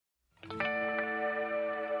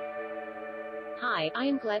Hi, I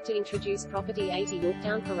am glad to introduce Property 80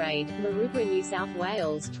 Yorktown Parade, Maroubra, New South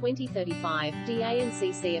Wales, 2035,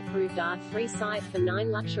 DANCC approved R3 site for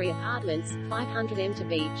 9 luxury apartments, 500m to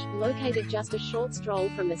beach, located just a short stroll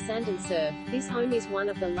from the sand and surf. This home is one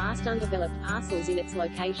of the last undeveloped parcels in its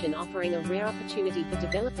location, offering a rare opportunity for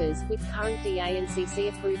developers. With current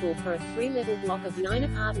DANCC approval for a 3-level block of 9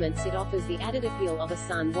 apartments, it offers the added appeal of a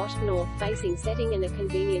sun-washed north-facing setting and a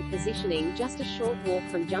convenient positioning, just a short walk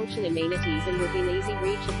from junction amenities and within easy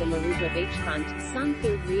reach of the Maroubra beachfront.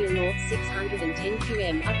 Sun-filled rear north 610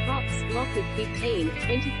 qm, approx. Block with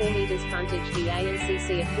 24 metres frontage.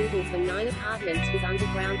 DANCC approval for 9 apartments with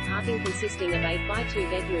underground parking consisting of 8 by 2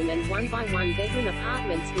 bedroom and 1 by 1 bedroom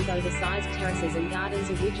apartments with oversized terraces and gardens.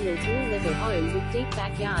 Original dual-level home with deep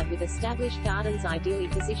backyard with established gardens, ideally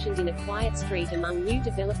positioned in a quiet street among new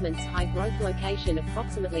developments. High-growth location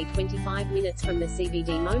approximately 25 minutes from the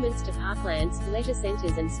CBD. Moments to parklands, leisure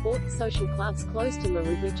centres and sports social clubs close to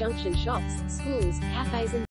Maroubra Junction. Shops, schools, cafes and